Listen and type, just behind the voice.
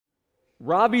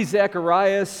Ravi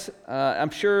Zacharias, I'm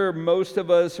sure most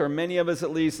of us, or many of us at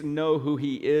least, know who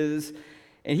he is.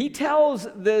 And he tells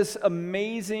this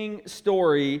amazing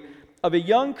story of a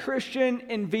young Christian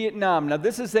in Vietnam. Now,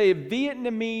 this is a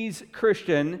Vietnamese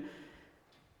Christian.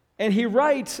 And he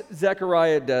writes,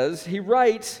 Zechariah does, he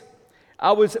writes,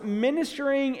 I was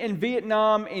ministering in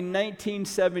Vietnam in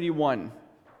 1971.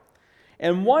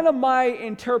 And one of my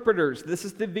interpreters, this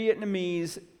is the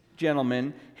Vietnamese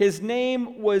gentleman, his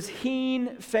name was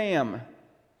Hien Pham.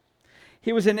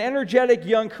 He was an energetic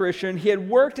young Christian. He had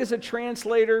worked as a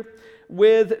translator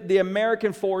with the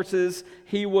American forces.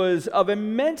 He was of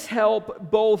immense help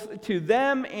both to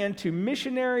them and to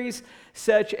missionaries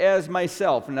such as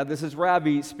myself. Now, this is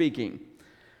Ravi speaking.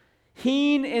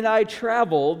 Hien and I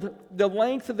traveled the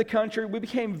length of the country. We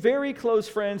became very close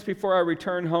friends before I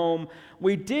returned home.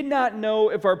 We did not know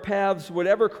if our paths would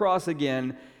ever cross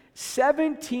again.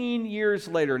 17 years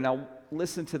later, now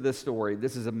listen to this story.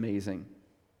 This is amazing.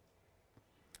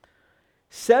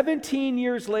 17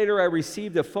 years later, I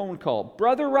received a phone call.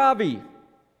 Brother Ravi,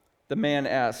 the man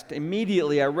asked.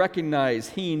 Immediately, I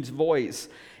recognized Hien's voice,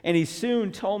 and he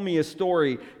soon told me a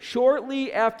story.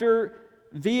 Shortly after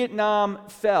Vietnam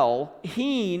fell,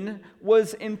 Hien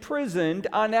was imprisoned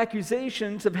on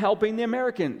accusations of helping the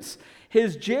Americans.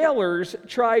 His jailers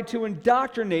tried to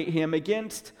indoctrinate him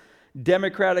against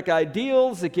democratic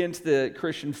ideals, against the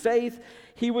Christian faith.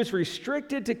 He was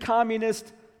restricted to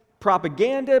communist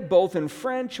propaganda, both in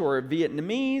French or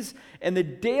Vietnamese, and the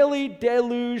daily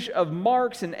deluge of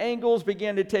Marx and Engels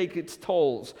began to take its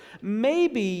tolls.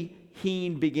 Maybe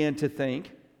Hien began to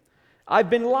think, I've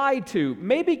been lied to.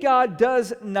 Maybe God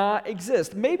does not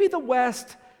exist. Maybe the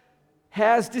West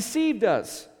has deceived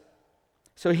us.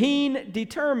 So Hien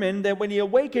determined that when he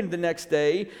awakened the next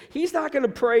day, he's not going to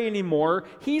pray anymore.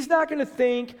 He's not going to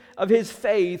think of his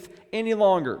faith any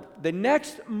longer. The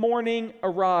next morning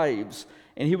arrives,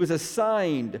 and he was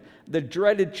assigned the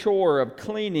dreaded chore of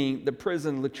cleaning the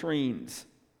prison latrines.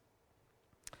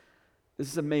 This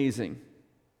is amazing.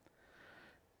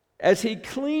 As he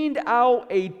cleaned out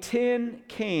a tin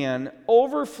can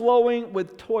overflowing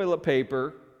with toilet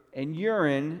paper and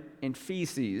urine and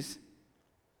feces,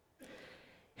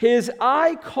 his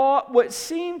eye caught what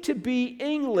seemed to be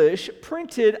English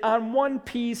printed on one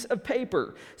piece of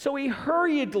paper. So he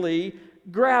hurriedly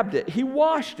grabbed it. He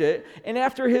washed it, and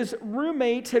after his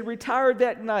roommates had retired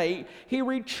that night, he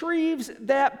retrieves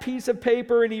that piece of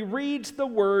paper and he reads the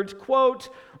words, quote,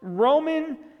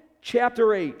 Romans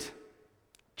chapter 8.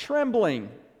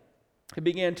 Trembling, he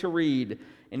began to read,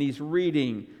 and he's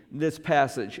reading this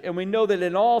passage. And we know that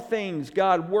in all things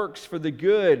God works for the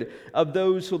good of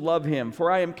those who love him.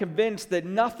 For I am convinced that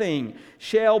nothing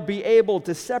shall be able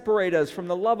to separate us from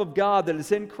the love of God that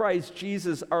is in Christ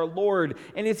Jesus our Lord.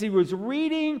 And as he was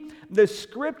reading the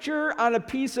scripture on a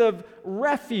piece of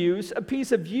refuse, a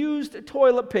piece of used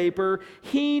toilet paper,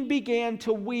 he began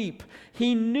to weep.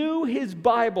 He knew his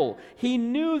Bible. He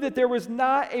knew that there was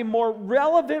not a more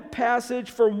relevant passage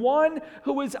for one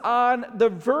who is on the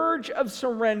verge of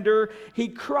surrender. He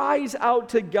cries out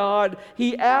to God.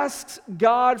 He asks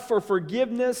God for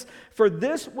forgiveness, for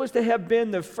this was to have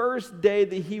been the first day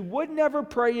that he would never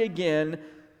pray again.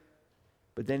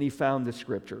 But then he found the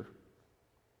scripture.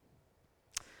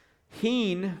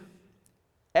 Hien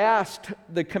asked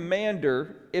the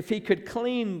commander if he could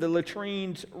clean the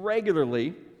latrines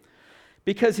regularly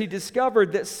because he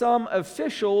discovered that some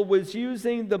official was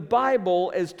using the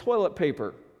Bible as toilet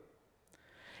paper.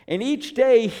 And each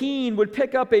day, Hien would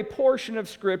pick up a portion of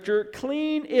Scripture,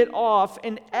 clean it off,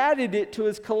 and added it to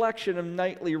his collection of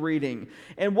nightly reading.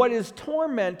 And what his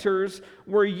tormentors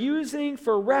were using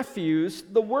for refuse,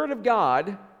 the Word of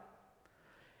God,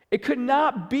 it could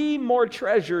not be more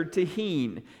treasured to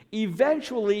Hien.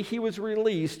 Eventually, he was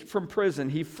released from prison.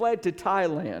 He fled to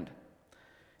Thailand.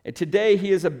 And today,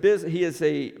 he is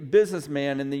a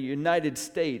businessman in the United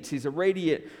States. He's a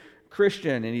radiant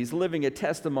Christian, and he's living a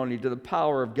testimony to the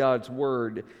power of God's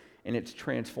Word and its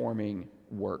transforming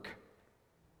work.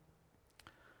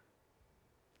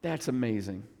 That's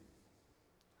amazing.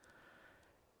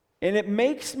 And it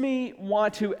makes me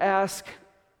want to ask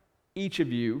each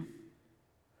of you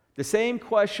the same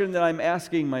question that I'm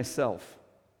asking myself.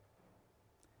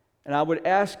 And I would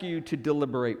ask you to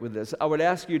deliberate with this. I would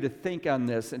ask you to think on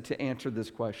this and to answer this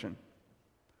question.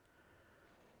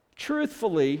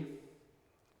 Truthfully,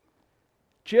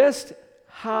 just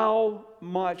how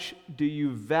much do you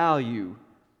value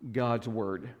God's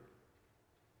Word?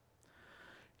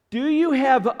 Do you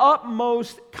have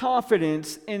utmost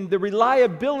confidence in the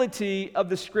reliability of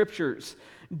the Scriptures?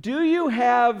 Do you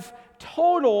have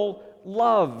total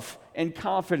love and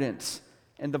confidence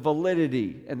and the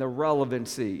validity and the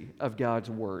relevancy of God's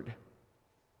word?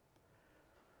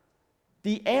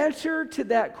 The answer to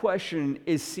that question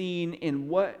is seen in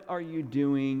what are you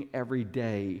doing every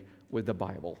day with the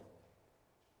Bible.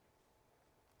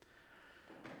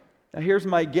 Now here's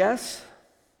my guess.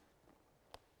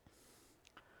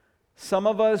 Some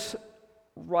of us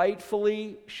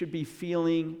rightfully should be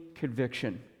feeling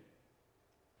conviction.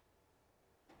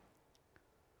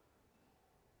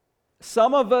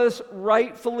 Some of us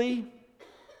rightfully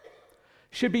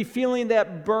should be feeling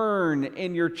that burn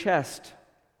in your chest,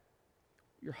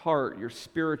 your heart, your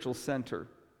spiritual center.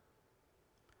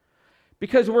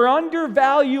 Because we're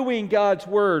undervaluing God's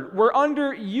word. We're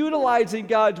underutilizing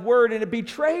God's word, and it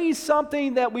betrays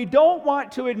something that we don't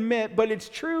want to admit, but it's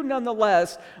true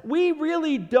nonetheless. We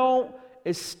really don't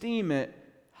esteem it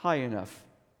high enough.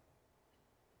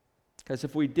 Because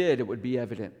if we did, it would be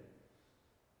evident.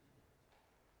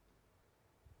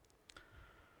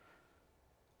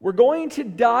 We're going to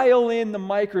dial in the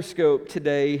microscope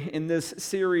today in this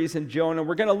series in Jonah.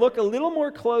 We're going to look a little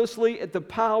more closely at the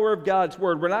power of God's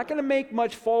word. We're not going to make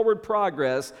much forward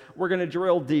progress. We're going to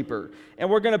drill deeper. And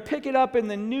we're going to pick it up in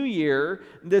the new year,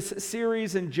 this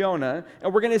series in Jonah,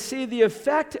 and we're going to see the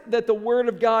effect that the word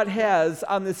of God has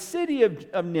on the city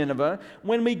of Nineveh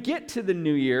when we get to the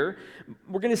new year.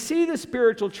 We're going to see the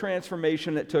spiritual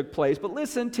transformation that took place. But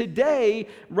listen, today,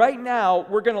 right now,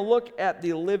 we're going to look at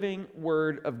the living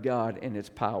word of God and its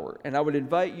power. And I would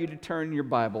invite you to turn your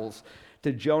Bibles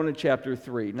to Jonah chapter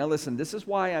 3. Now listen, this is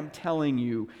why I'm telling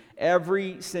you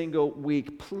every single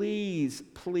week, please,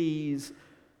 please,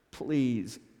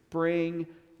 please bring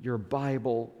your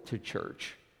Bible to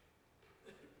church.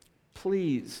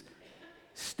 Please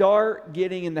start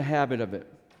getting in the habit of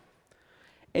it.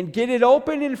 And get it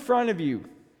open in front of you.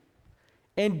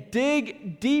 And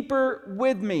dig deeper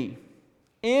with me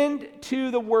into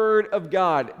the Word of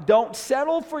God. Don't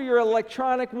settle for your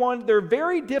electronic one. They're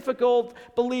very difficult.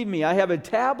 Believe me, I have a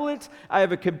tablet, I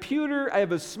have a computer, I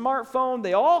have a smartphone.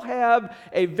 They all have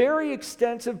a very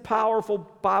extensive, powerful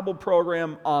Bible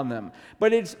program on them.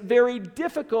 But it's very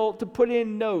difficult to put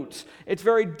in notes. It's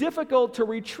very difficult to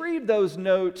retrieve those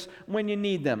notes when you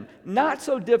need them. Not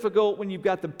so difficult when you've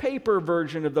got the paper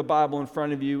version of the Bible in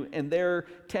front of you, and there,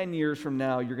 10 years from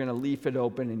now, you're going to leaf it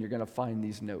open and you're going to find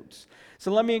these notes.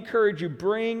 So let me encourage you,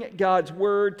 bring God's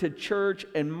word to church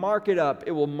and mark it up.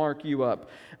 It will mark you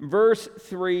up. Verse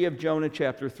 3 of Jonah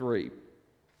chapter 3.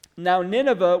 Now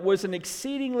Nineveh was an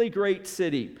exceedingly great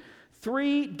city,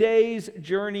 3 days'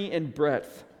 journey in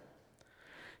breadth.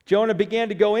 Jonah began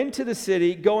to go into the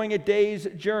city, going a day's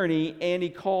journey, and he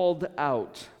called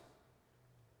out.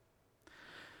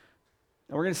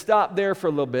 Now we're going to stop there for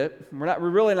a little bit. We're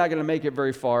really not going to make it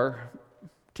very far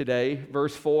today.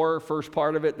 Verse 4, first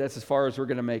part of it, that's as far as we're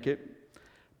going to make it.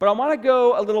 But I want to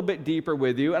go a little bit deeper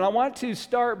with you, and I want to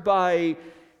start by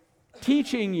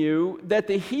teaching you that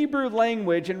the Hebrew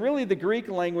language, and really the Greek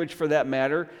language for that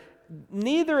matter,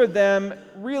 neither of them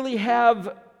really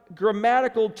have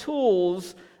grammatical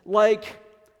tools like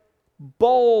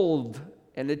bold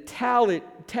and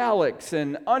italics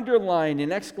and underline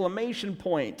and exclamation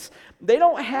points. They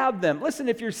don't have them. Listen,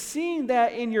 if you're seeing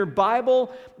that in your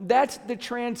Bible, that's the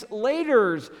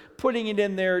translators putting it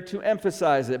in there to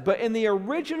emphasize it. But in the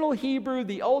original Hebrew,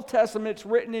 the Old Testament's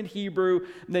written in Hebrew,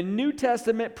 the New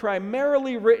Testament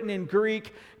primarily written in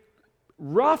Greek,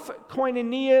 rough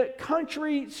koinonia,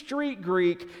 country street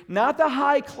Greek, not the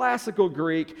high classical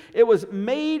Greek. It was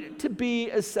made to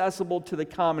be accessible to the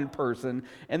common person.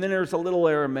 And then there's a little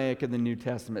Aramaic in the New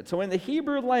Testament. So in the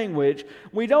Hebrew language,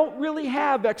 we don't really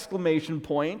have exclamation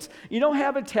points. You don't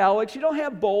have italics. You don't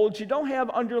have bolds. You don't have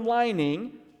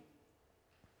underlining.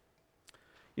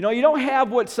 You know, you don't have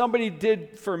what somebody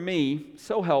did for me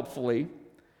so helpfully.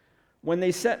 When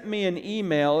they sent me an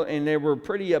email and they were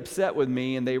pretty upset with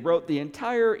me and they wrote the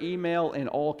entire email in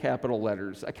all capital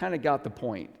letters, I kind of got the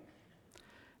point.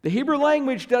 The Hebrew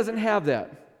language doesn't have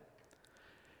that.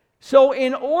 So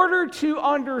in order to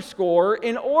underscore,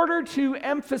 in order to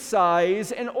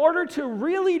emphasize, in order to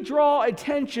really draw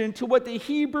attention to what the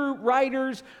Hebrew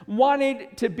writers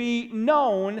wanted to be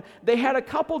known, they had a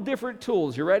couple different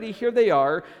tools. You ready? Here they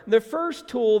are. The first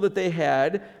tool that they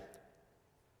had,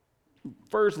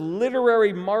 first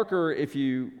literary marker, if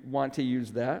you want to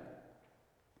use that,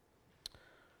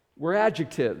 were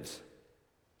adjectives.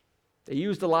 They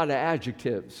used a lot of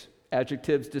adjectives.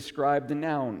 Adjectives describe the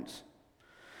nouns.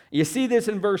 You see this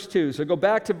in verse 2. So go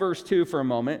back to verse 2 for a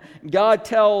moment. God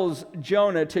tells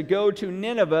Jonah to go to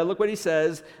Nineveh. Look what he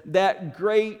says, that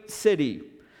great city.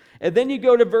 And then you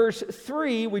go to verse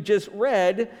 3, we just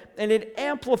read, and it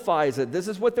amplifies it. This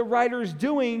is what the writer's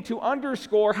doing to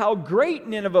underscore how great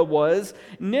Nineveh was.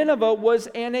 Nineveh was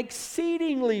an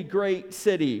exceedingly great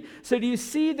city. So do you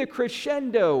see the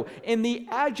crescendo in the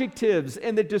adjectives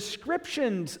and the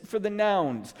descriptions for the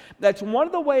nouns? That's one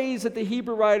of the ways that the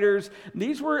Hebrew writers,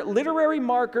 these were literary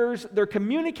markers. They're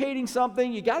communicating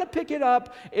something. You got to pick it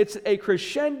up. It's a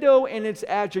crescendo in its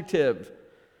adjective.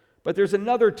 But there's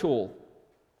another tool.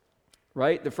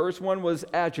 Right? The first one was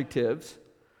adjectives.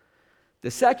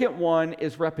 The second one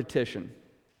is repetition.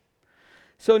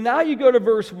 So now you go to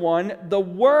verse 1. The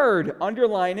word,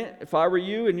 underline it, if I were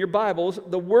you in your Bibles,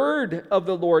 the word of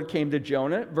the Lord came to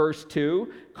Jonah. Verse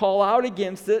 2, call out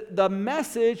against it. The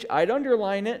message, I'd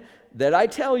underline it, that I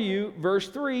tell you. Verse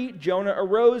 3, Jonah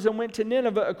arose and went to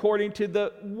Nineveh according to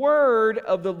the word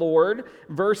of the Lord.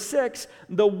 Verse 6,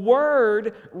 the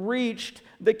word reached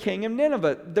the king of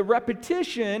Nineveh. The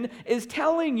repetition is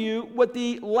telling you what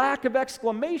the lack of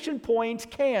exclamation points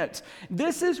can't.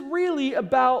 This is really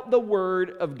about the word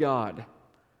of God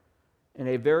in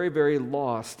a very, very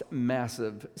lost,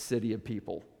 massive city of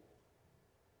people.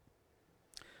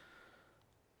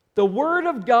 The word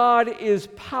of God is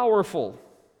powerful.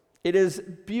 It is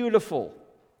beautiful.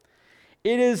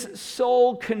 It is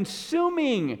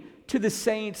soul-consuming to the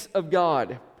saints of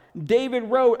God. David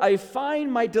wrote, I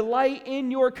find my delight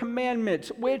in your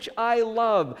commandments, which I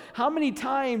love. How many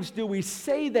times do we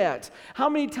say that? How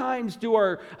many times do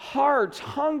our hearts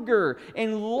hunger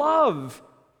and love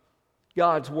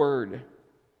God's word?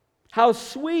 How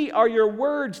sweet are your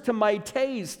words to my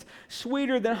taste,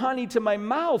 sweeter than honey to my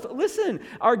mouth. Listen,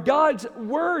 our God's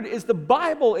word is the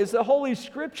Bible, is the Holy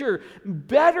Scripture,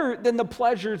 better than the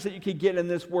pleasures that you could get in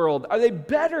this world? Are they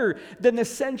better than the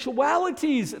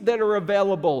sensualities that are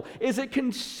available? Is it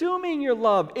consuming your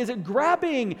love? Is it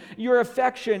grabbing your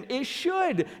affection? It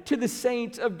should to the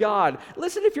saints of God.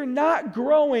 Listen, if you're not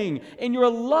growing in your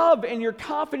love and your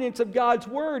confidence of God's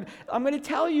word, I'm going to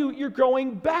tell you, you're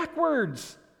going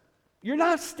backwards. You're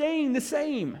not staying the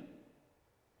same.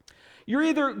 You're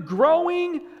either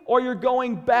growing or you're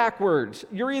going backwards.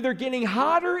 You're either getting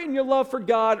hotter in your love for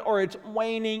God or it's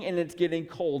waning and it's getting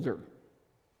colder.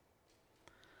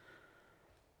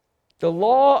 The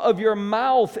law of your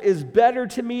mouth is better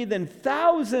to me than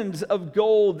thousands of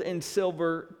gold and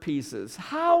silver pieces.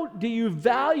 How do you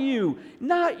value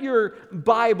not your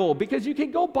Bible, because you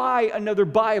can go buy another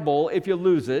Bible if you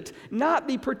lose it, not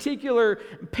the particular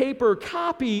paper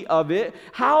copy of it.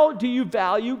 How do you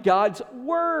value God's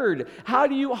word? How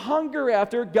do you hunger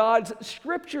after God's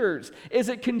scriptures? Is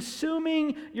it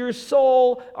consuming your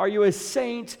soul? Are you a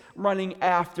saint running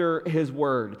after his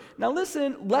word? Now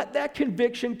listen, let that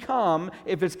conviction come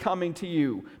if it's coming to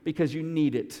you, because you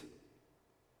need it.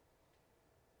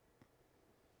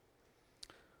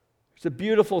 There's a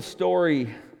beautiful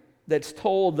story that's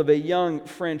told of a young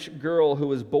French girl who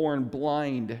was born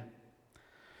blind.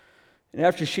 And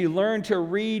after she learned to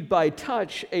read by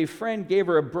touch, a friend gave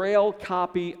her a Braille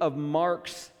copy of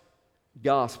Mark's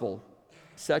Gospel,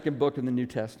 second book in the New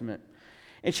Testament.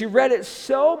 And she read it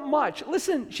so much.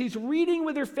 Listen, she's reading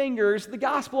with her fingers the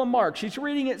Gospel of Mark. She's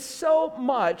reading it so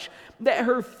much that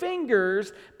her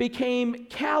fingers became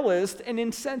calloused and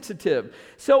insensitive.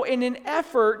 So in an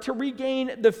effort to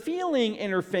regain the feeling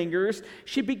in her fingers,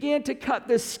 she began to cut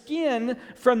the skin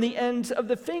from the ends of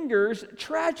the fingers.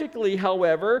 Tragically,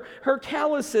 however, her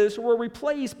calluses were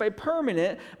replaced by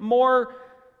permanent, more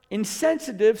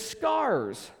insensitive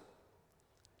scars.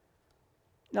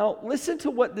 Now, listen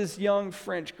to what this young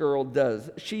French girl does.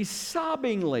 She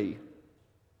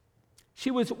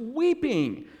was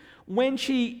weeping when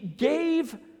she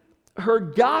gave her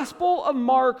Gospel of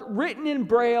Mark, written in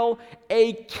Braille,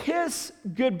 a kiss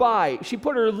goodbye. She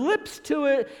put her lips to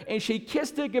it and she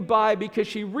kissed it goodbye because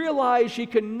she realized she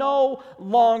could no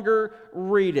longer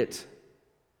read it.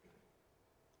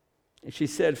 And she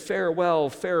said, farewell,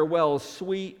 farewell,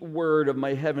 sweet word of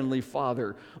my heavenly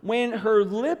Father. When her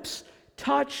lips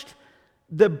touched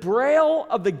the Braille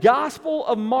of the Gospel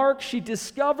of Mark, she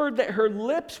discovered that her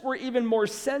lips were even more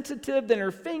sensitive than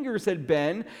her fingers had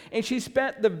been, and she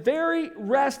spent the very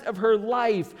rest of her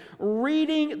life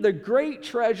reading the great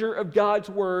treasure of God's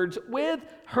words with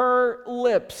her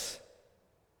lips.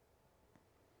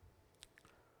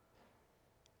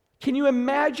 Can you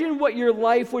imagine what your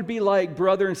life would be like,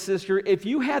 brother and sister, if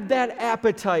you had that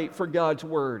appetite for God's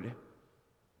word?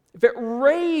 If it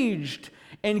raged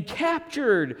and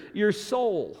captured your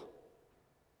soul.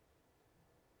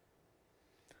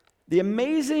 The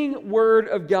amazing word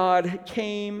of God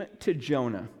came to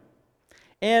Jonah.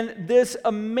 And this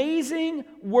amazing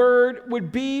word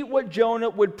would be what Jonah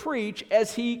would preach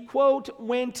as he, quote,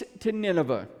 went to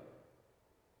Nineveh.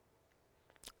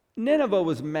 Nineveh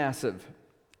was massive.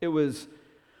 It was,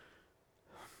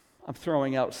 I'm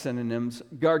throwing out synonyms,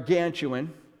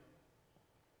 gargantuan.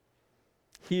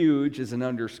 Huge is an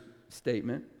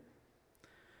understatement.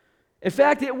 In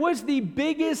fact, it was the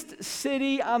biggest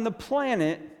city on the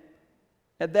planet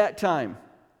at that time.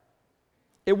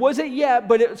 It wasn't yet,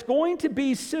 but it's going to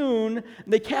be soon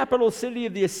the capital city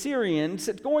of the Assyrians.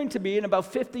 It's going to be in about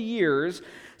 50 years.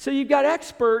 So you've got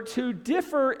experts who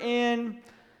differ in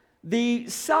the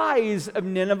size of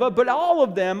Nineveh, but all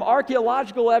of them,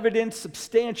 archaeological evidence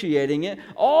substantiating it,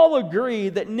 all agree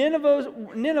that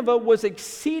Nineveh was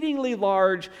exceedingly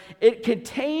large. It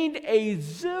contained a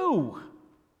zoo,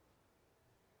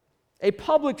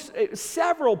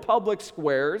 several public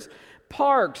squares,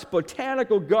 parks,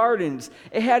 botanical gardens.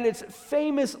 It had its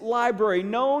famous library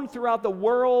known throughout the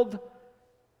world.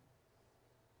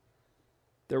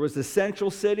 There was the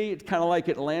central city. It's kind of like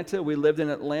Atlanta. We lived in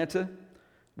Atlanta.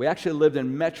 We actually lived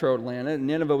in Metro Atlanta.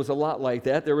 Nineveh was a lot like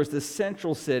that. There was the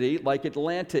central city, like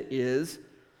Atlanta is.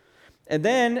 And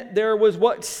then there was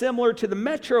what's similar to the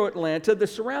Metro Atlanta, the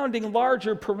surrounding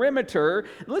larger perimeter.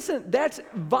 Listen, that's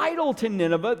vital to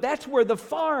Nineveh. That's where the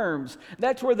farms,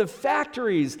 that's where the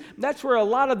factories, that's where a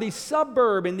lot of the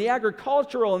suburb and the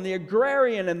agricultural and the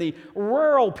agrarian and the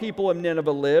rural people of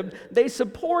Nineveh lived. They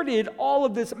supported all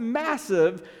of this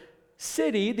massive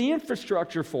city, the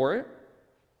infrastructure for it.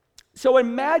 So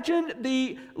imagine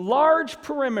the large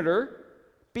perimeter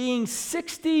being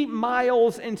 60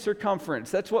 miles in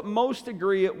circumference. That's what most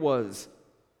agree it was.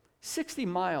 60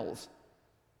 miles.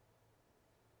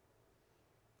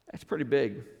 That's pretty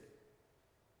big.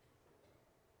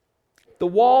 The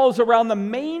walls around the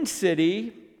main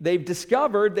city, they've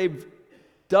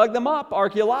dug them up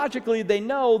archaeologically. They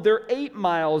know they're 8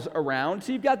 miles around.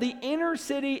 So you've got the inner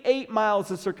city, 8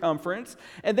 miles of circumference,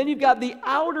 and then you've got the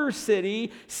outer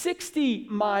city, 60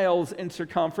 miles in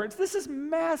circumference. This is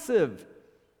massive.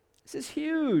 This is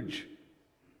huge.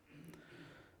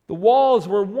 The walls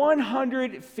were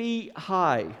 100 feet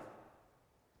high,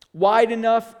 wide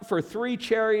enough for 3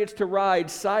 chariots to ride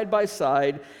side by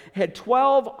side, had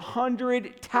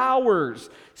 1,200 towers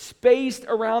spaced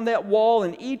around that wall,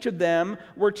 and each of them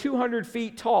were 200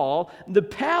 feet tall. The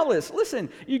palace, listen,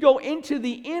 you go into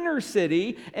the inner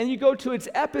city and you go to its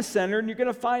epicenter and you're going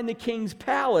to find the king's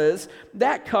palace.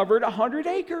 That covered 100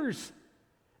 acres.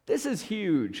 This is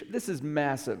huge. This is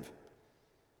massive.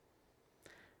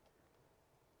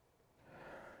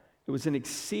 It was an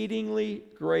exceedingly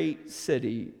great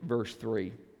city, verse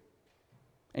 3.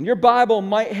 And your Bible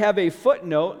might have a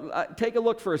footnote. Take a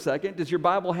look for a second. Does your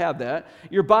Bible have that?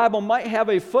 Your Bible might have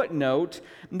a footnote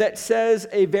that says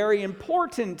a very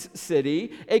important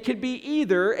city. It could be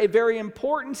either a very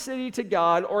important city to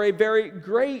God or a very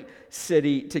great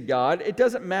city to God. It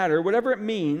doesn't matter. Whatever it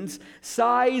means,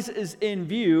 size is in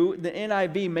view. The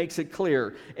NIV makes it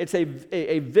clear. It's a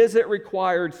visit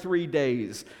required 3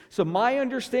 days. So my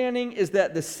understanding is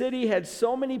that the city had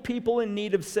so many people in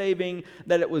need of saving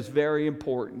that it was very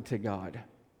important to God.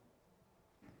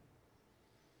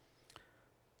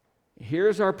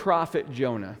 Here's our prophet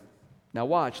Jonah. Now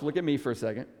watch, look at me for a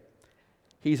second.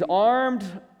 He's armed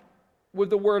with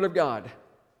the word of God.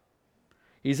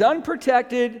 He's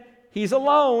unprotected. He's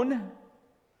alone.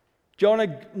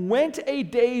 Jonah went a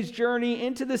day's journey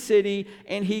into the city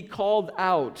and he called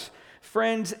out.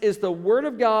 Friends, is the Word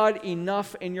of God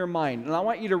enough in your mind? And I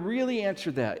want you to really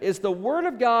answer that. Is the Word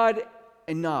of God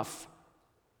enough?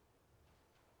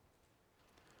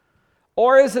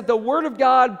 Or is it the Word of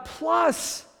God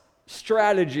plus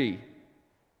strategy?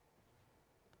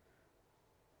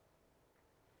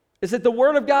 Is it the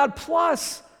Word of God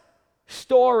plus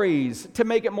stories to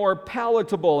make it more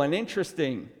palatable and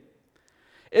interesting?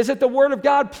 Is it the Word of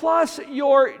God plus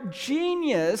your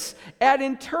genius at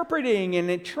interpreting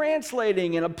and in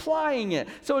translating and applying it?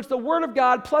 So it's the Word of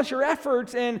God plus your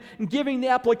efforts in giving the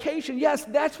application. Yes,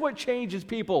 that's what changes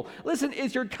people. Listen,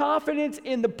 is your confidence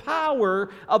in the power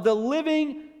of the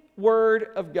living Word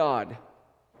of God?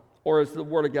 Or is the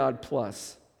Word of God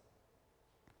plus?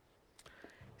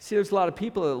 See, there's a lot of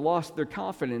people that lost their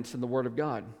confidence in the Word of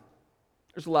God.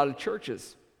 There's a lot of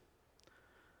churches.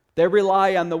 They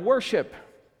rely on the worship.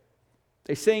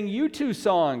 They sing U2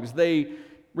 songs. They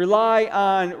rely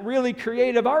on really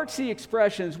creative artsy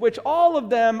expressions, which all of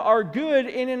them are good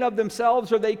in and of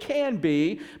themselves, or they can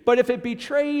be. But if it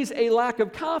betrays a lack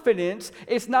of confidence,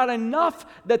 it's not enough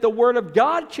that the Word of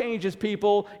God changes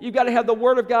people. You've got to have the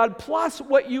Word of God plus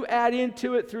what you add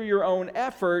into it through your own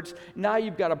efforts. Now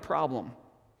you've got a problem.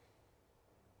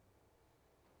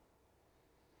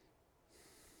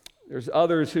 There's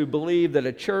others who believe that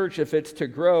a church, if it's to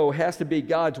grow, has to be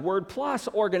God's Word plus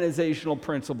organizational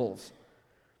principles.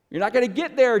 You're not going to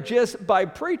get there just by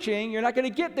preaching. You're not going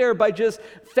to get there by just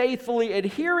faithfully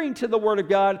adhering to the Word of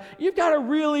God. You've got to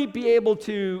really be able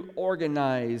to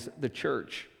organize the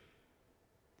church.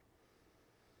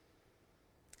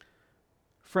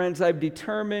 Friends, I've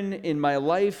determined in my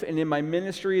life and in my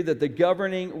ministry that the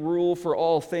governing rule for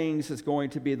all things is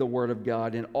going to be the Word of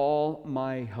God, and all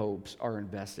my hopes are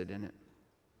invested in it.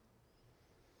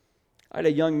 I had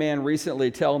a young man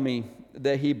recently tell me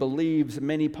that he believes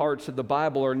many parts of the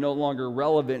Bible are no longer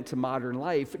relevant to modern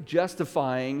life,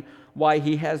 justifying why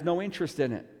he has no interest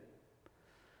in it.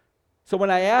 So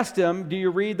when I asked him, do you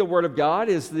read the Word of God?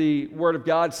 Is the Word of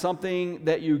God something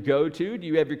that you go to? Do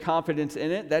you have your confidence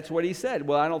in it? That's what he said.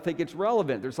 Well, I don't think it's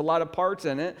relevant. There's a lot of parts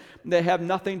in it that have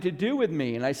nothing to do with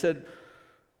me. And I said,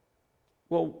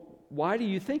 well, why do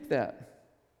you think that?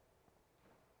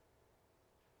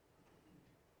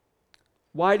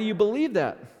 Why do you believe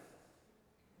that?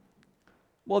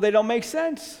 Well, they don't make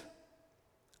sense.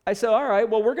 I said, all right,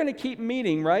 well, we're going to keep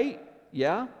meeting, right?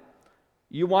 Yeah.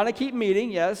 You want to keep meeting?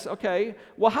 Yes. Okay.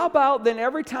 Well, how about then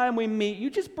every time we meet, you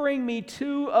just bring me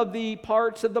 2 of the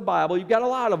parts of the Bible. You've got a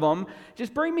lot of them.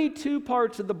 Just bring me 2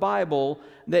 parts of the Bible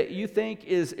that you think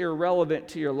is irrelevant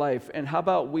to your life. And how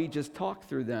about we just talk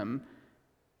through them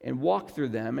and walk through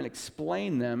them and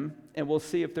explain them, and we'll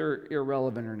see if they're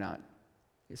irrelevant or not.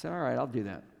 He said, all right, I'll do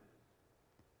that.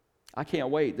 I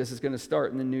can't wait. This is going to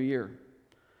start in the new year.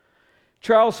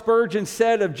 Charles Spurgeon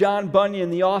said of John Bunyan,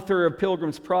 the author of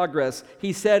Pilgrim's Progress,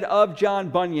 he said of John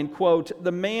Bunyan, quote,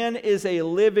 "The man is a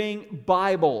living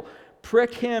Bible.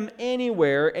 Prick him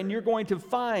anywhere, and you're going to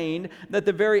find that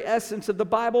the very essence of the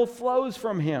Bible flows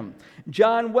from him."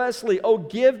 John Wesley, "Oh,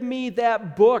 give me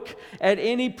that book at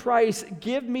any price.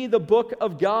 Give me the book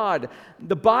of God."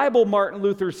 The Bible, Martin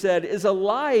Luther said, is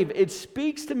alive. It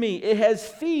speaks to me. It has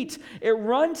feet. It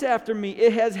runs after me.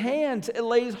 It has hands. It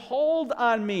lays hold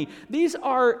on me. These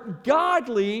are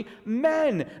godly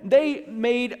men. They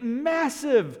made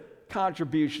massive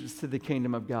contributions to the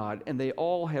kingdom of God, and they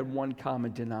all had one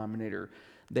common denominator.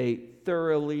 They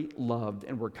thoroughly loved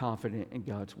and were confident in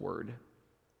God's word.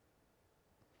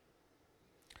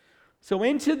 So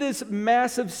into this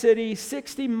massive city,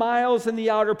 60 miles in the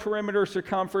outer perimeter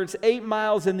circumference, 8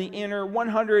 miles in the inner,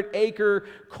 100-acre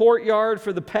courtyard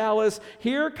for the palace.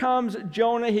 Here comes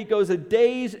Jonah. He goes a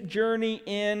day's journey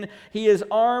in. He is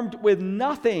armed with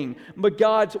nothing but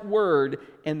God's word.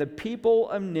 And the people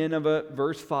of Nineveh,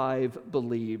 verse 5,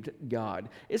 believed God.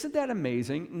 Isn't that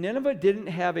amazing? Nineveh didn't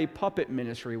have a puppet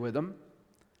ministry with them.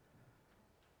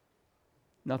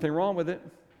 Nothing wrong with it.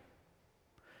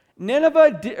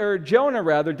 Jonah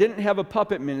didn't have a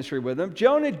puppet ministry with him.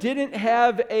 Jonah didn't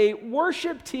have a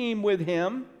worship team with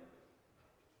him.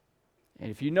 And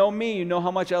if you know me, you know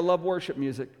how much I love worship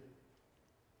music.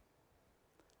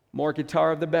 More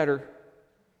guitar, the better.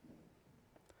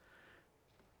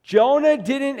 Jonah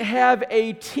didn't have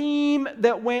a team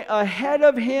that went ahead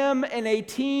of him and a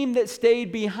team that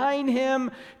stayed behind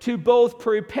him to both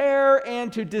prepare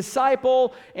and to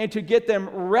disciple and to get them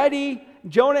ready.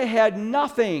 Jonah had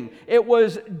nothing. It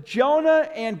was Jonah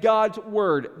and God's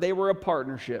word. They were a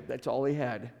partnership. That's all he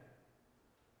had.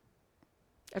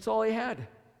 That's all he had.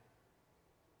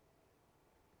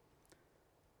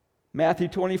 Matthew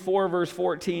 24, verse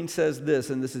 14 says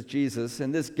this, and this is Jesus,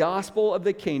 "And this gospel of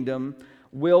the kingdom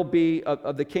will be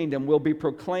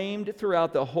proclaimed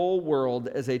throughout the whole world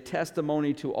as a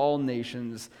testimony to all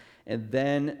nations, and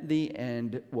then the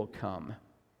end will come."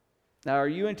 Now, are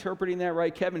you interpreting that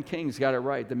right? Kevin King's got it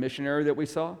right, the missionary that we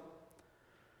saw.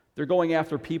 They're going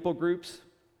after people groups.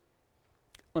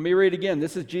 Let me read again.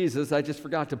 This is Jesus. I just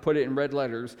forgot to put it in red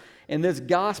letters. "And this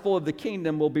gospel of the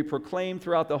kingdom will be proclaimed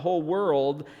throughout the whole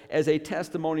world as a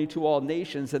testimony to all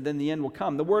nations, and then the end will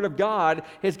come." The word of God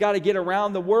has got to get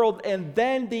around the world, and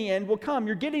then the end will come.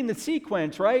 You're getting the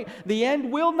sequence, right? The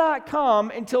end will not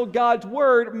come until God's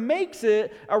word makes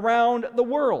it around the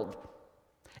world.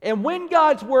 And when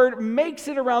God's word makes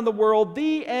it around the world,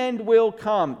 the end will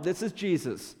come. This is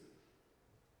Jesus.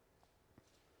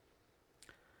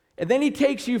 And then he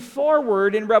takes you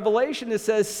forward in Revelation. It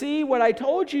says, "See, what I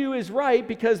told you is right,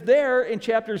 because there in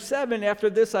chapter 7, after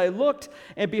this I looked,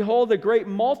 and behold, a great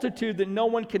multitude that no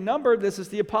one can number." This is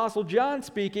the Apostle John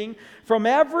speaking. "From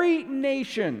every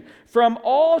nation, from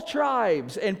all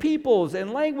tribes and peoples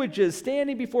and languages,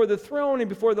 standing before the throne and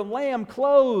before the Lamb,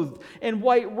 clothed in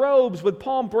white robes with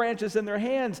palm branches in their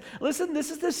hands." Listen,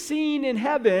 this is the scene in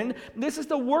heaven. This is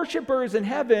the worshipers in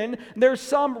heaven. There's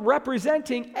some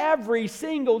representing every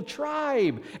single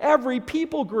tribe, every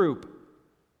people group,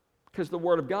 because the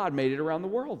word of God made it around the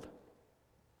world.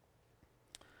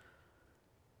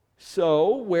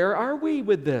 So, where are we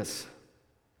with this?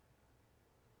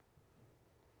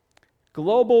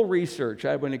 Global research,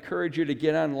 I would encourage you to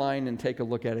get online and take a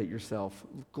look at it yourself.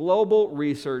 Global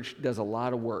research does a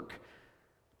lot of work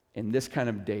in this kind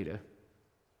of data.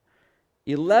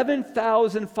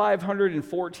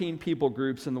 11,514 people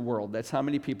groups in the world. That's how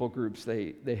many people groups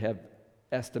they have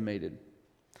estimated.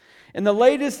 And the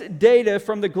latest data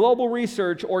from the Global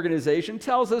Research Organization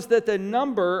tells us that the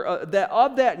number, of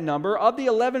the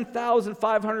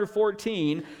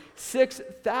 11,514,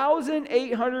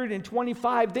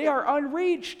 6,825, they are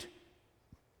unreached.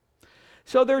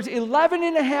 So there's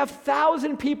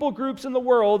 11,500 people groups in the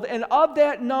world, and of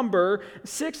that number,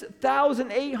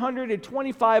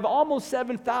 6,825, almost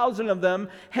 7,000 of them,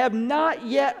 have not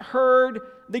yet heard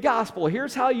the gospel.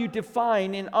 Here's how you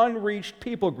define an unreached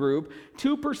people group.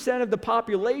 2% of the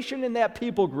population in that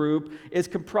people group is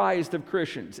comprised of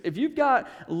Christians. If you've got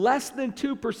less than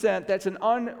 2%, that's an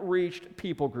unreached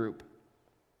people group.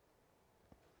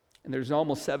 And there's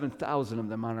almost 7,000 of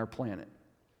them on our planet.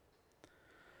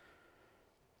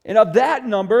 And of that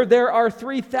number, there are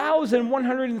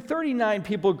 3,139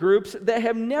 people groups that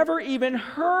have never even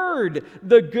heard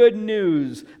the good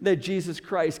news that Jesus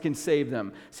Christ can save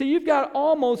them. So you've got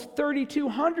almost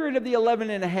 3,200 of the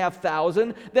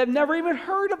 11,500 that have never even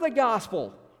heard of the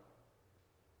gospel.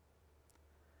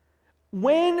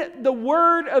 When the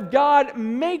Word of God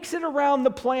makes it around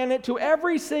the planet to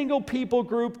every single people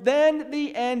group, then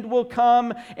the end will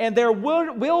come, and there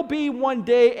will be one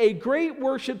day a great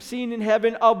worship scene in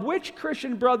heaven, of which,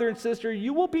 Christian brother and sister,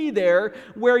 you will be there,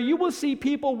 where you will see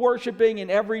people worshiping in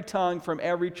every tongue, from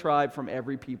every tribe, from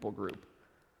every people group.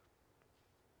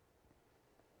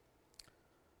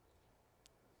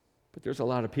 But there's a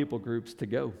lot of people groups to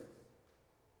go.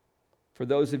 For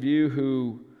those of you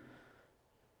who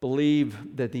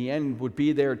believe that the end would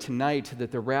be there tonight,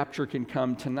 that the rapture can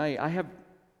come tonight, I have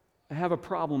a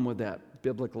problem with that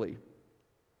biblically,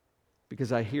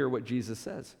 because I hear what Jesus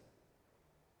says.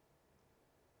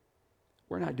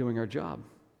 We're not doing our job.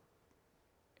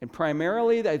 And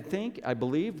primarily, I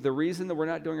believe the reason that we're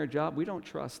not doing our job, we don't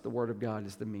trust the Word of God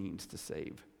as the means to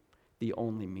save, the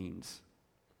only means.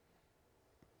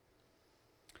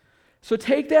 So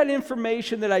take that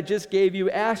information that I just gave you,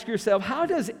 ask yourself, how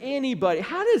does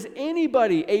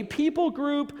anybody, a people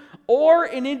group or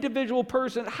an individual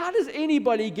person, how does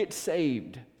anybody get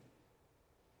saved?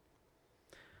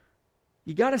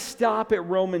 You got to stop at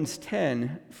Romans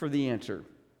 10 for the answer.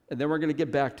 And then we're going to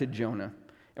get back to Jonah,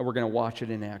 and we're going to watch it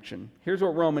in action. Here's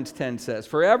what Romans 10 says.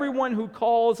 For everyone who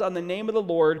calls on the name of the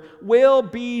Lord will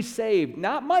be saved.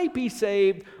 Not might be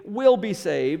saved, will be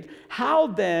saved. How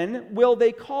then will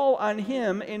they call on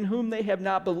him in whom they have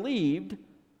not believed?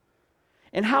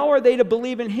 And how are they to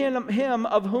believe in him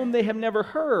of whom they have never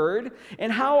heard?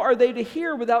 And how are they to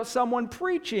hear without someone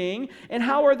preaching? And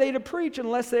how are they to preach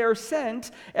unless they are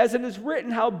sent? As it is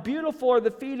written, how beautiful are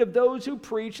the feet of those who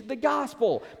preach the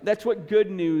gospel. That's what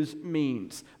good news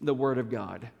means, the Word of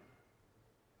God.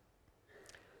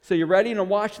 So you're ready to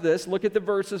watch this. Look at the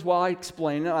verses while I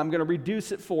explain it. I'm going to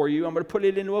reduce it for you. I'm going to put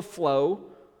it into a flow.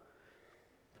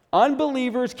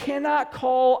 Unbelievers cannot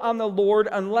call on the Lord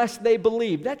unless they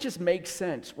believe. That just makes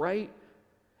sense, right?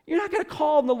 You're not going to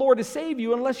call on the Lord to save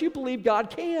you unless you believe God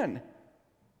can.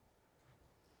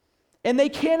 And they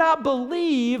cannot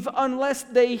believe unless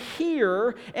they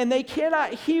hear, and they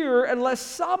cannot hear unless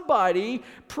somebody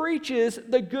preaches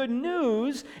the good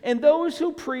news, and those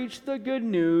who preach the good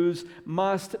news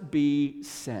must be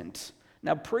sent.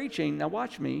 Now, preaching, now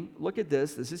watch me, look at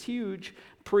this, this is huge.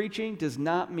 Preaching does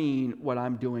not mean what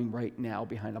I'm doing right now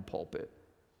behind a pulpit.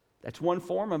 That's one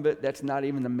form of it, that's not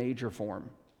even the major form.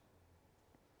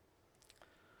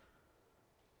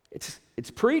 It's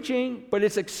preaching, but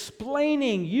it's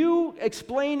explaining. You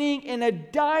explaining in a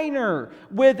diner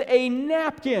with a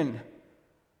napkin,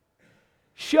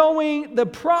 showing the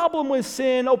problem with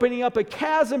sin, opening up a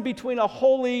chasm between a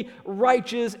holy,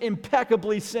 righteous,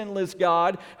 impeccably sinless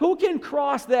God. Who can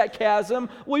cross that chasm?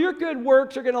 Well, your good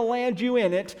works are going to land you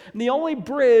in it. And the only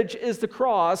bridge is the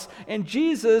cross, and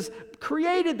Jesus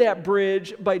created that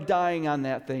bridge by dying on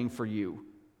that thing for you.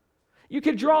 You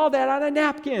could draw that on a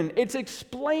napkin. It's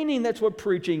explaining, that's what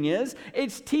preaching is.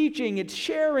 It's teaching, it's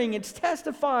sharing, it's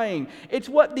testifying. It's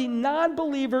what the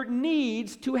non-believer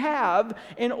needs to have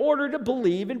in order to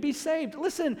believe and be saved.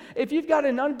 Listen, if you've got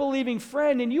an unbelieving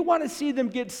friend and you want to see them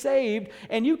get saved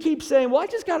and you keep saying, well, I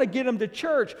just got to get them to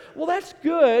church. Well, that's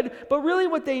good, but really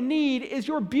what they need is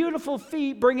your beautiful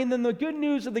feet bringing them the good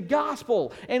news of the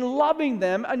gospel and loving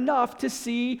them enough to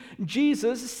see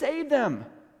Jesus save them.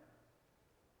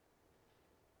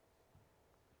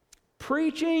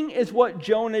 preaching is what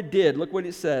Jonah did. Look what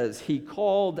it says. He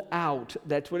called out.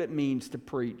 That's what it means to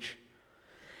preach.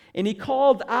 And he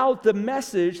called out the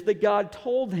message that God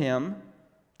told him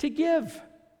to give.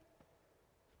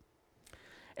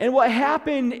 And what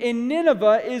happened in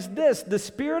Nineveh is this: the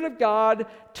Spirit of God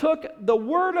took the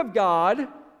Word of God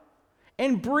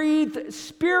and breathed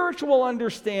spiritual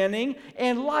understanding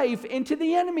and life into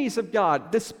the enemies of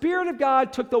God. The Spirit of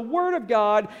God took the Word of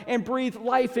God and breathed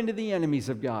life into the enemies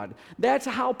of God. That's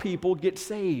how people get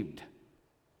saved.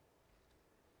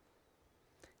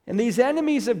 And these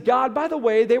enemies of God, by the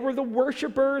way, they were the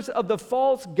worshipers of the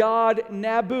false god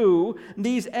Nabu.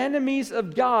 These enemies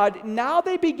of God, now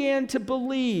they began to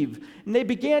believe, and they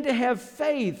began to have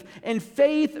faith, and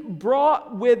faith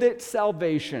brought with it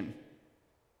salvation.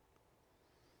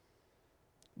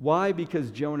 Why?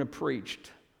 Because Jonah preached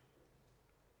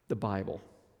the Bible.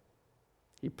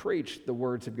 He preached the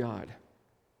words of God.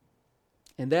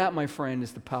 And that, my friend,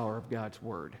 is the power of God's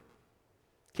word.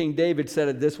 King David said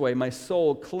it this way: my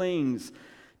soul clings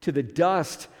to the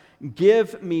dust.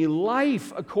 Give me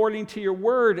life according to your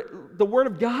word. The word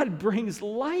of God brings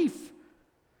life.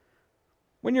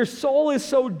 When your soul is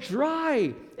so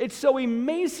dry, it's so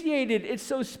emaciated, it's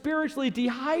so spiritually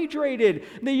dehydrated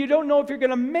that you don't know if you're going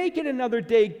to make it another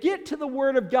day, get to the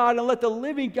Word of God and let the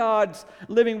living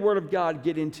Word of God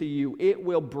get into you. It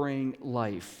will bring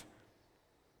life.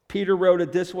 Peter wrote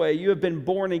it this way: you have been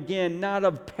born again, not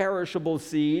of perishable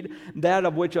seed, that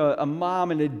of which a mom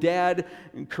and a dad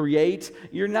create.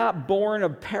 You're not born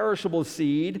of perishable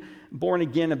seed, born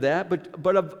again of that,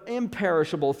 but of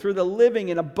imperishable, through the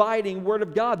living and abiding Word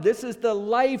of God. This is the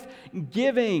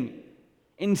life-giving,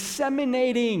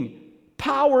 inseminating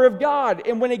power of God.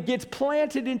 And when it gets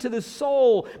planted into the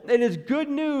soul, it is good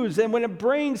news. And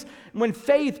when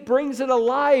faith brings it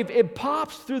alive, it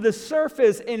pops through the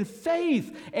surface in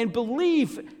faith and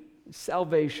belief,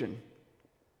 salvation.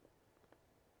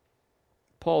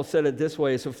 Paul said it this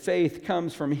way: so faith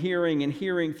comes from hearing, and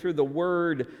hearing through the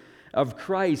word of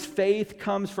Christ. Faith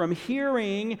comes from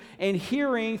hearing, and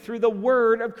hearing through the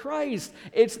word of Christ.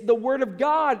 It's the word of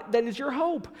God that is your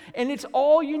hope, and it's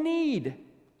all you need.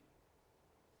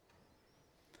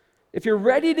 If you're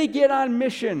ready to get on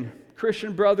mission,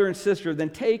 Christian brother and sister, then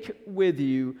take with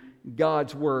you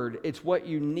God's word. It's what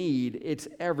you need. It's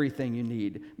everything you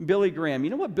need. Billy Graham, you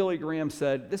know what Billy Graham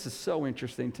said? This is so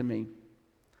interesting to me.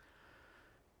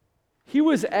 He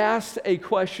was asked a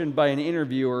question by an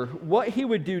interviewer what he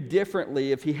would do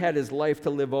differently if he had his life to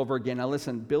live over again. Now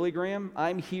listen, Billy Graham,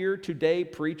 I'm here today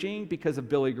preaching because of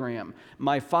Billy Graham.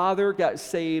 My father got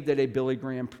saved at a Billy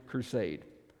Graham crusade.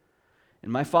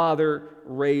 And my father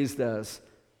raised us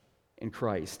in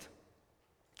Christ.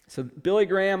 So Billy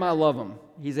Graham, I love him.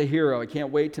 He's a hero. I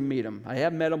can't wait to meet him. I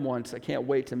have met him once. I can't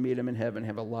wait to meet him in heaven,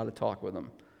 have a lot of talk with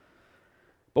him.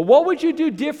 But what would you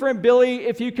do different, Billy,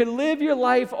 if you could live your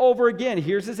life over again?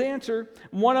 Here's his answer.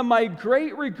 One of my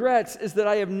great regrets is that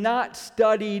I have not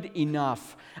studied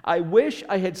enough. I wish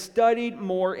I had studied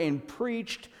more and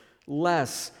preached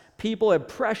less. People have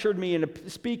pressured me into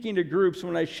speaking to groups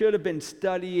when I should have been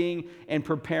studying and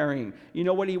preparing. You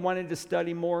know what he wanted to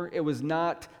study more? It was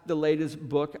not the latest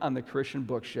book on the Christian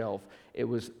bookshelf. It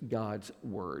was God's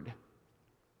Word.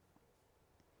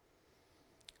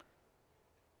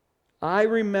 I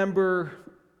remember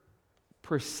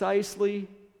precisely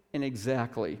and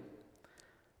exactly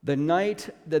the night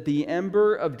that the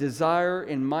ember of desire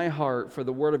in my heart for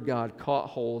the Word of God caught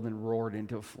hold and roared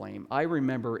into a flame. I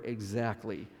remember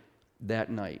exactly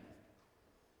that night.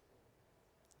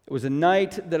 It was a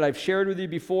night that I've shared with you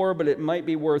before, but it might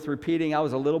be worth repeating. I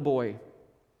was a little boy.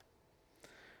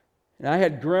 And I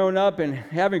had grown up, and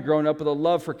having grown up with a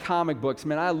love for comic books.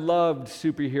 Man, I loved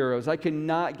superheroes.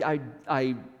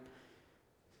 I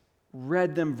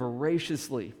read them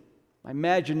voraciously. My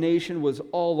imagination was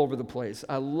all over the place.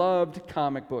 I loved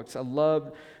comic books. I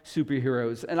loved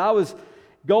superheroes. And I was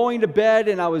going to bed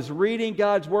and I was reading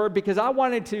God's Word because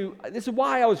this is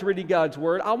why I was reading God's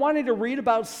Word. I wanted to read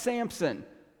about Samson,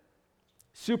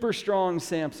 super strong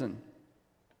Samson.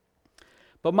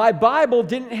 But my Bible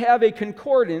didn't have a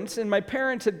concordance, and my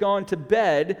parents had gone to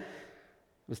bed.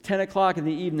 It was 10 o'clock in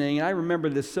the evening, and I remember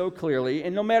this so clearly.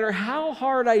 And no matter how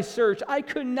hard I searched, I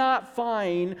could not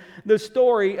find the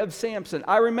story of Samson.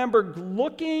 I remember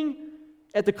looking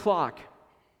at the clock.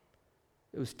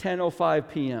 It was 10:05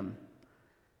 p.m.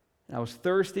 I was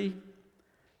thirsty,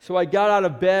 So I got out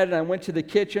of bed and I went to the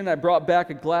kitchen. I brought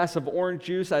back a glass of orange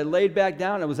juice. I laid back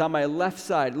down. It was on my left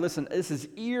side. Listen, this is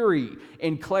eerie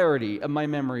in clarity of my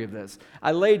memory of this.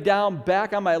 I laid down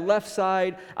back on my left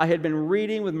side. I had been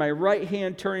reading with my right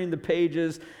hand, turning the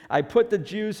pages. I put the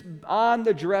juice on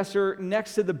the dresser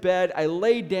next to the bed. I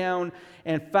laid down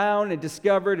and found and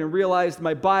discovered and realized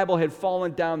my Bible had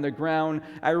fallen down the ground.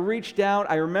 I reached down,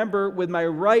 I remember, with my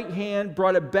right hand,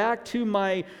 brought it back to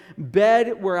my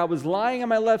bed where I was lying on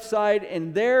my left side,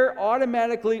 and there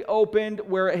automatically opened,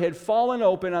 where it had fallen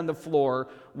open on the floor,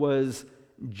 was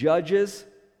Judges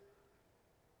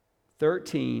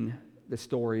 13, the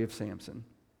story of Samson.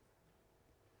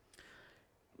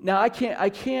 Now, I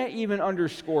can't even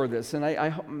underscore this, and I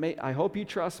hope you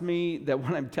trust me that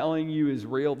what I'm telling you is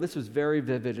real. This was very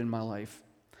vivid in my life.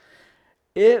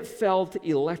 It felt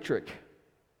electric.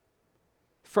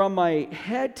 From my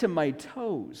head to my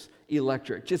toes,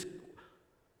 electric. Just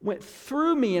went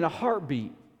through me in a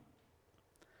heartbeat.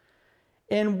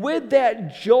 And with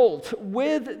that jolt,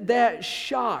 with that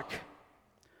shock,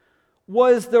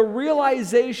 was the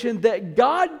realization that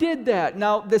God did that.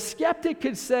 Now, the skeptic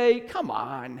could say, come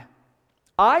on,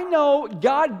 I know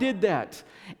God did that.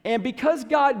 And because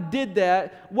God did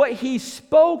that, what he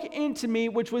spoke into me,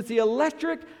 which was the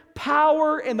electric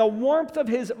power and the warmth of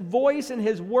his voice and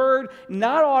his word,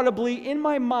 not audibly in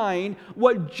my mind,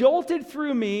 what jolted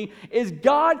through me is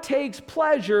God takes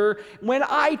pleasure when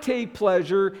I take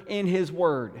pleasure in his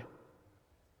word.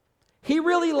 He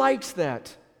really likes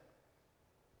that.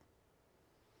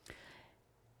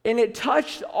 And it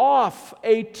touched off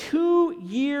a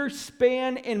 2-year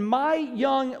span in my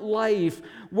young life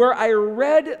where I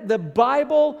read the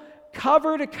Bible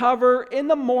cover to cover in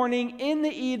the morning, in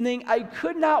the evening. I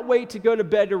could not wait to go to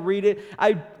bed to read it.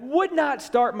 I would not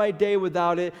start my day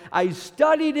without it. I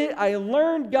studied it. I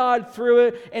learned God through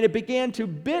it, and it began to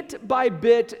bit by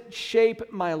bit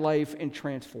shape my life and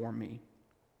transform me.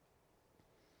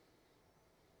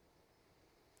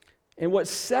 And what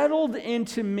settled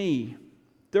into me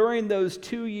during those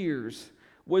 2 years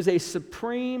was a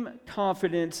supreme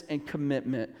confidence and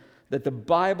commitment that the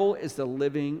Bible is the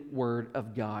living Word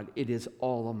of God. It is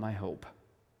all of my hope.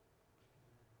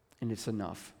 And it's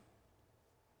enough.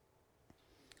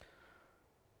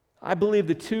 I believe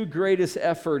the two greatest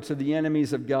efforts of the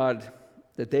enemies of God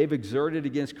that they've exerted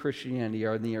against Christianity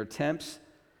are the attempts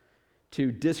to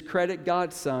discredit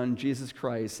God's Son, Jesus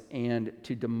Christ, and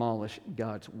to demolish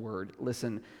God's Word.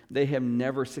 Listen, they have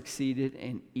never succeeded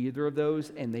in either of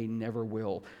those, and they never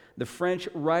will. The French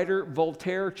writer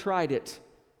Voltaire tried it.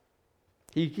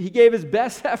 He gave his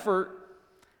best effort.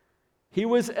 He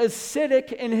was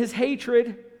acidic in his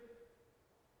hatred.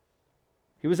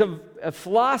 He was a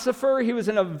philosopher. He was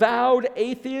an avowed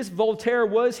atheist. Voltaire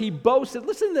was. He boasted,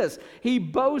 listen to this, he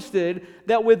boasted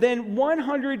that within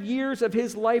 100 years of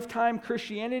his lifetime,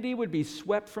 Christianity would be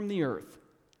swept from the earth.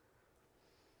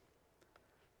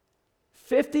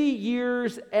 50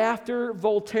 years after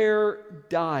Voltaire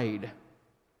died,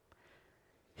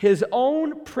 his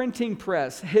own printing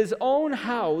press, his own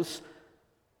house,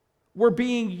 were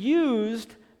being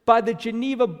used by the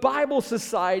Geneva Bible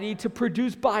Society to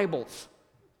produce Bibles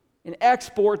and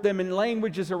export them in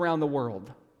languages around the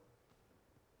world.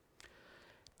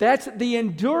 That's the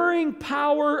enduring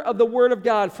power of the Word of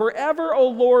God. Forever, O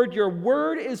Lord, your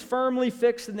Word is firmly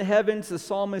fixed in the heavens, the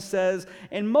psalmist says.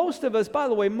 And most of us, by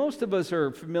the way, most of us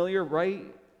are familiar, right,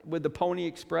 with the Pony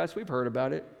Express. We've heard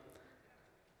about it.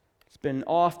 It's been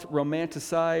oft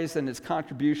romanticized in its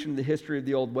contribution to the history of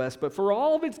the Old West. But for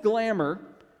all of its glamour,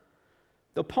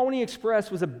 the Pony Express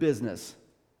was a business.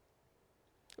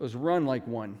 It was run like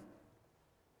one.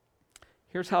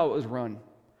 Here's how it was run.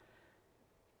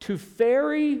 To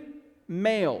ferry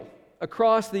mail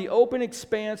across the open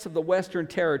expanse of the Western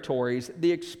Territories,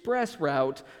 the express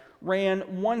route ran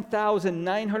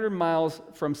 1,900 miles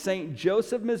from St.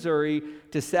 Joseph, Missouri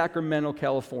to Sacramento,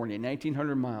 California,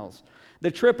 1,900 miles. The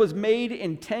trip was made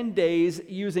in 10 days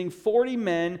using 40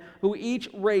 men who each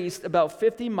raced about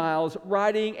 50 miles,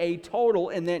 riding a total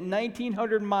in that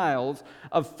 1,900 miles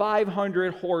of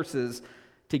 500 horses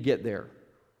to get there.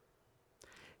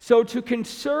 So to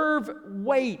conserve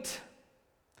weight,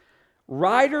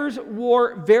 riders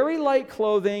wore very light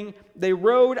clothing. They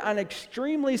rode on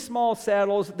extremely small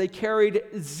saddles. They carried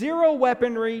zero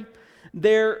weaponry.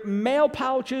 Their mail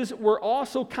pouches were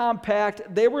also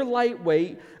compact. They were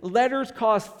lightweight. Letters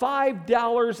cost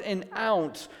 $5 an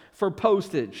ounce for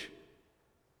postage.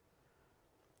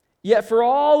 Yet for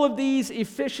all of these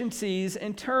efficiencies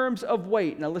in terms of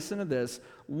weight, now listen to this,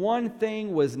 one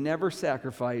thing was never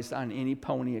sacrificed on any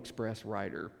Pony Express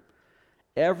rider.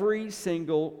 Every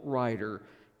single rider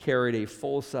carried a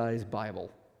full-size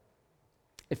Bible.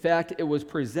 In fact, it was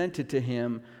presented to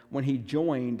him when he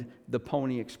joined the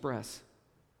Pony Express.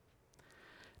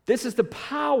 This is the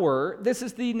power, this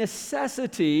is the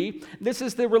necessity, this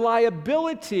is the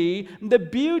reliability, the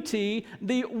beauty,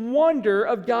 the wonder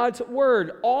of God's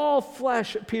word. All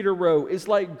flesh, Peter wrote, is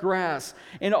like grass,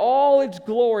 and all its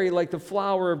glory like the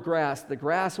flower of grass. The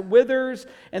grass withers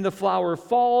and the flower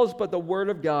falls, but the word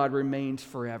of God remains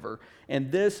forever.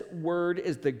 And this word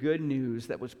is the good news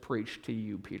that was preached to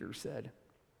you, Peter said.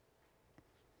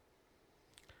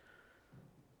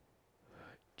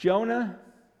 Jonah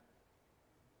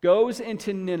goes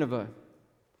into Nineveh,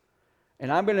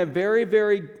 and I'm going to very,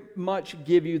 very much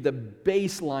give you the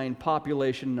baseline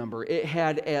population number. It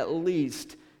had at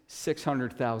least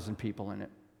 600,000 people in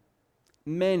it.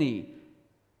 Many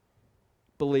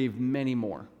believe many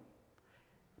more.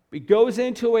 He goes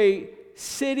into a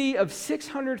city of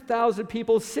 600,000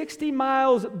 people, 60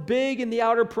 miles big in the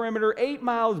outer perimeter, 8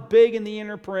 miles big in the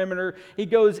inner perimeter. He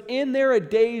goes in there a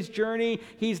day's journey.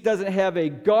 He doesn't have a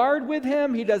guard with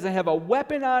him. He doesn't have a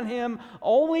weapon on him.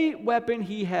 Only weapon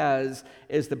he has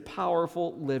is the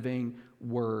powerful living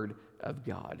word of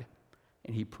God.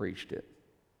 And he preached it.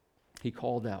 He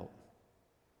called out.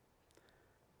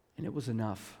 And it was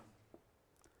enough.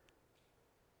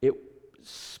 It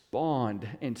spawned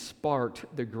and sparked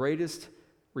the greatest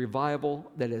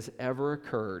revival that has ever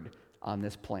occurred on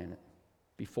this planet,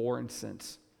 before and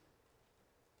since.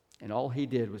 And all he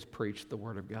did was preach the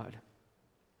word of God.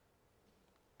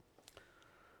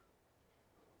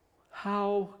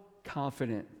 How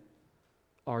confident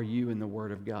are you in the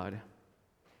word of God?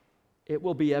 It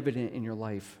will be evident in your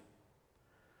life.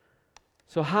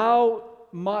 So how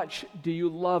much do you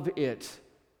love it?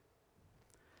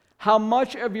 How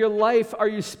much of your life are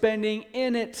you spending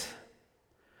in it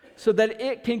so that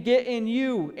it can get in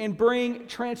you and bring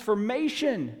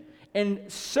transformation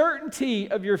and certainty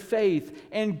of your faith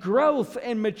and growth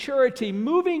and maturity,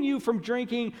 moving you from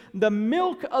drinking the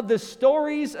milk of the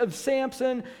stories of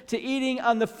Samson to eating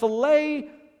on the fillet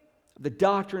of the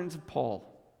doctrines of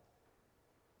Paul?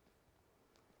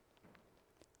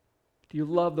 Do you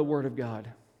love the Word of God?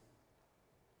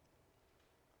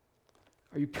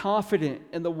 Are you confident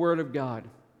in the Word of God?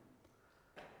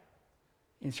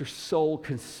 Is your soul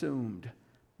consumed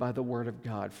by the Word of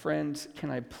God? Friends,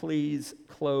 can I please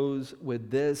close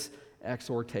with this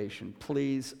exhortation?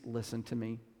 Please listen to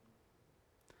me.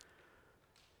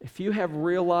 If you have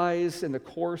realized in the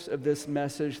course of this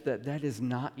message that that is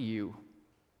not you,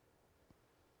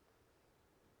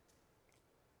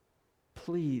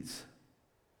 please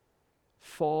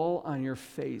fall on your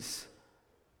face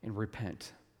and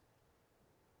repent.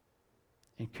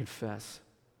 And confess,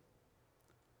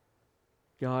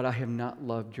 God, I have not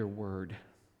loved your word.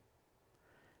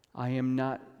 I am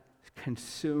not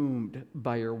consumed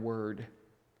by your word.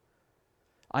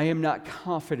 I am not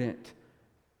confident,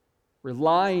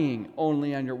 relying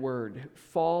only on your word.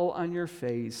 Fall on your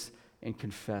face and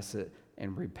confess it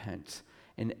and repent.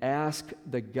 And ask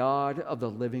the God of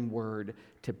the living word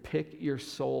to pick your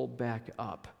soul back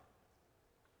up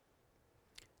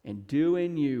and do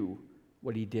in you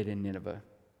what he did in Nineveh.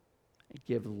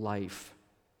 Give life,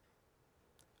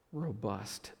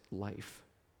 robust life.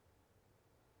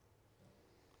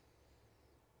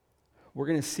 We're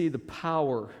going to see the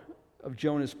power of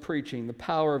Jonah's preaching, the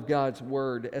power of God's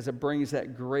word as it brings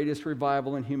that greatest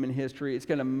revival in human history. It's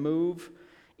going to move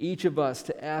each of us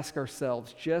to ask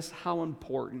ourselves just how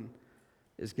important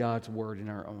is God's word in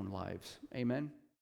our own lives. Amen.